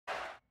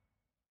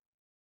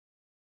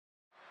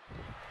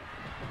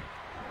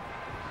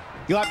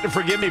You'll have to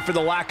forgive me for the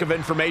lack of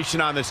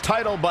information on this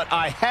title, but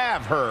I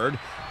have heard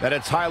that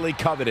it's highly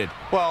coveted.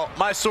 Well,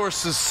 my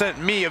sources sent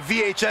me a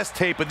VHS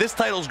tape of this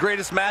title's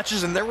greatest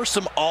matches, and there were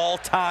some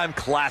all-time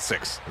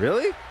classics.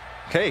 Really?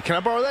 Okay, can I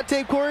borrow that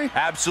tape, Corey?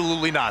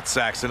 Absolutely not,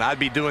 Saxon. I'd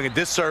be doing a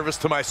disservice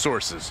to my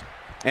sources.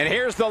 And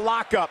here's the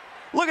lockup.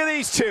 Look at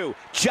these two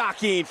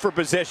jockeying for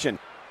position.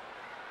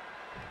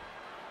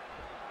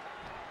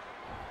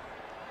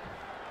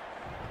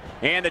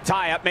 And the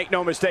tie-up, make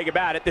no mistake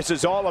about it, this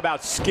is all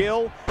about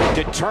skill,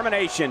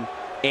 determination,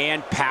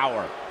 and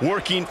power.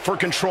 Working for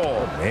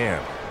control.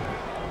 Man.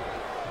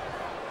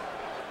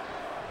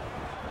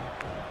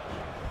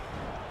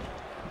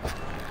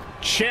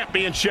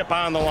 Championship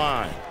on the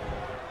line.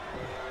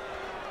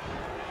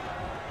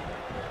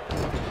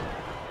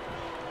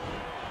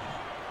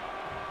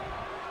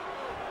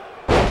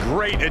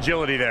 Great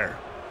agility there.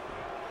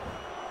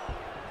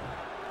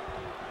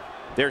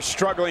 They're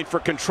struggling for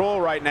control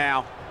right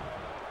now.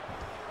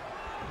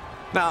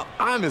 Now,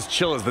 I'm as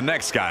chill as the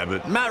next guy,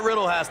 but Matt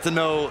Riddle has to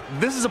know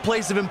this is a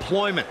place of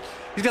employment.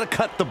 He's got to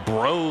cut the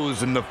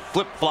bros and the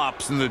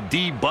flip-flops and the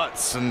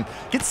D-butts and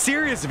get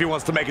serious if he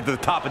wants to make it to the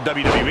top of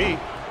WWE.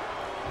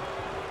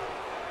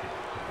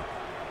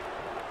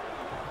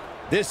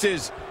 This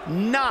is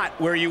not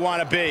where you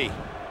want to be.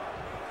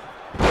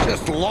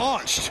 Just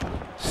launched.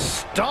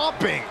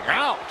 Stomping.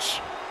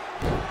 Ouch.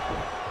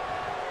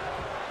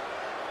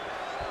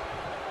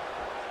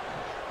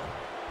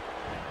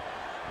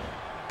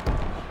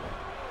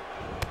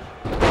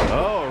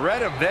 Oh,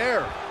 read him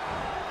there.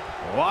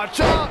 Watch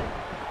out.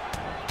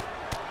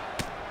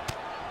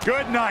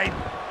 Good night.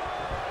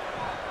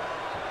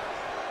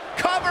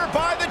 Cover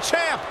by the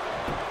champ.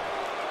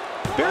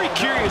 Very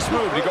curious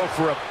move to go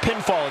for a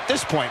pinfall at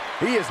this point.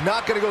 He is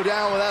not going to go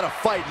down without a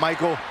fight,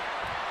 Michael.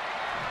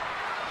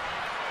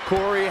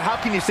 Corey, how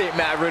can you say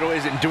Matt Riddle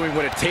isn't doing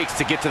what it takes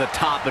to get to the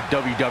top of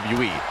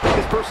WWE?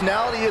 His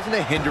personality isn't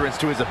a hindrance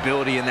to his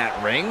ability in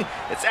that ring.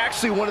 It's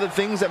actually one of the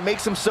things that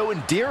makes him so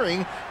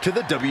endearing to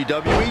the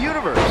WWE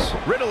Universe.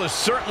 Riddle is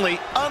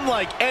certainly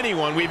unlike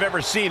anyone we've ever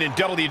seen in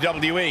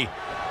WWE.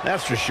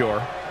 That's for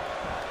sure.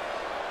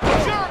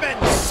 German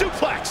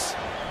suplex.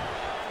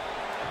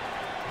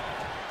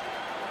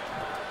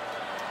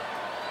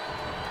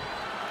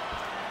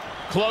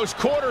 Close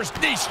quarters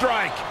knee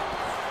strike.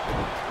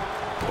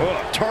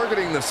 Oh,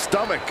 targeting the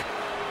stomach.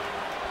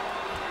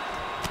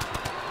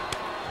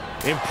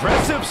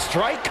 Impressive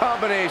strike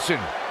combination.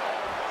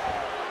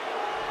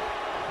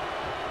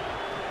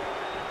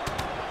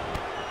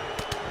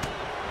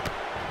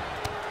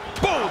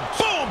 Boom,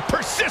 boom,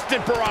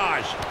 persistent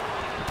barrage.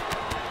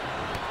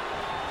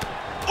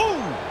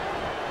 Ooh.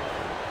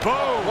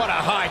 Boom, what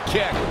a high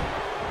kick.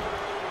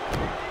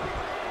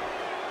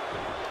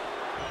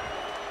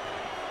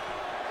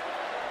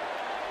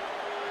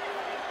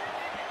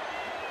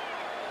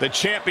 The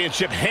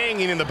championship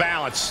hanging in the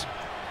balance.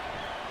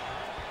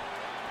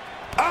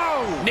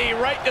 Oh! Knee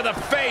right to the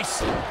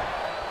face.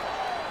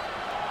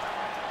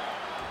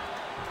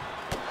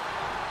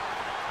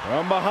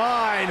 From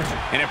behind.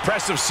 An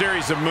impressive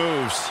series of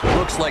moves.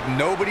 Looks like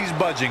nobody's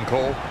budging,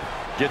 Cole.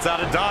 Gets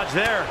out of dodge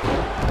there.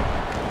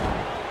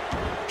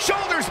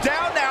 Shoulders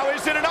down now.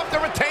 Is it enough to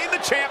retain the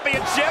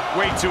championship?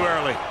 Way too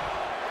early.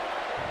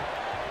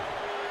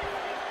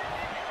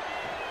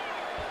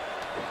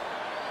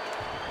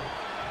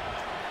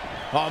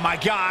 Oh, my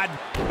God.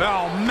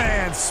 Oh,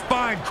 man,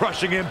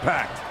 spine-crushing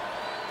impact.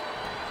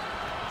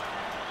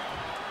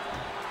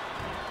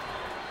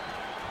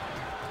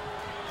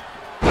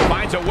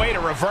 Finds a way to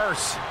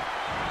reverse.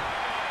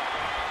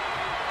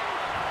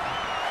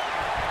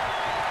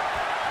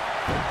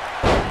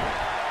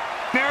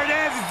 There it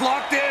is. It's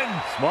locked in.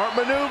 Smart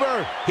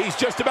maneuver. He's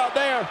just about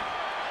there.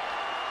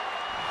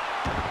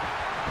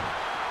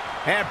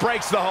 And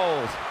breaks the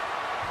hold.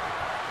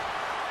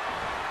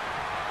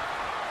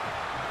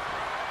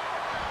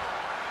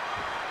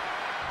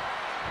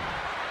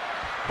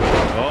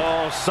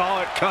 Oh,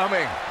 saw it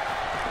coming.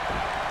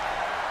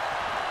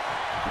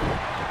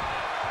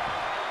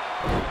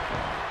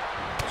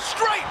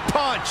 Straight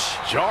punch.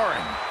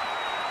 Jarring.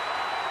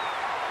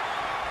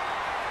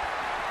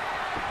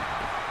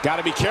 Got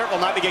to be careful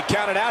not to get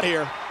counted out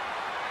here.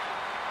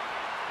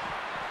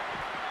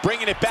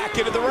 Bringing it back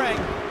into the ring.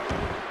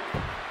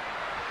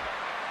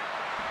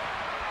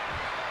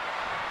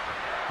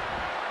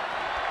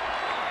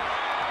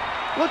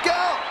 Look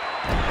out.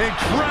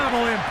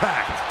 Incredible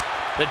impact.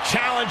 The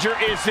challenger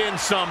is in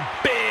some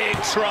big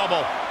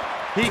trouble.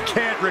 He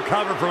can't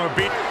recover from a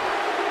beat.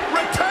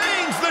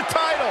 Retains the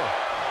title.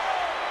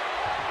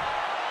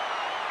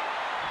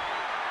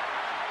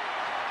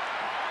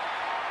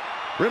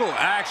 Riddle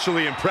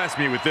actually impressed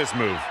me with this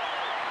move.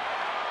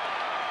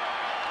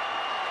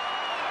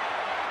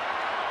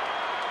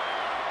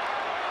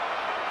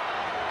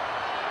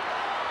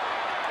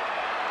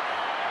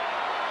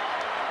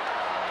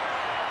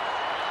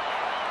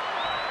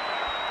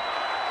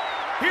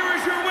 Here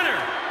is your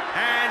winner,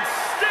 and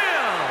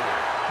still,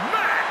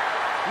 Matt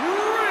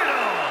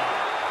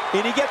Riddle.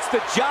 And he gets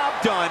the job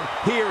done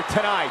here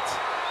tonight.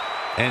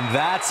 And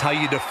that's how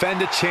you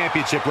defend a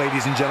championship,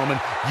 ladies and gentlemen.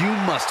 You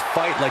must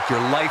fight like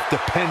your life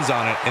depends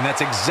on it, and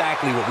that's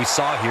exactly what we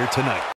saw here tonight.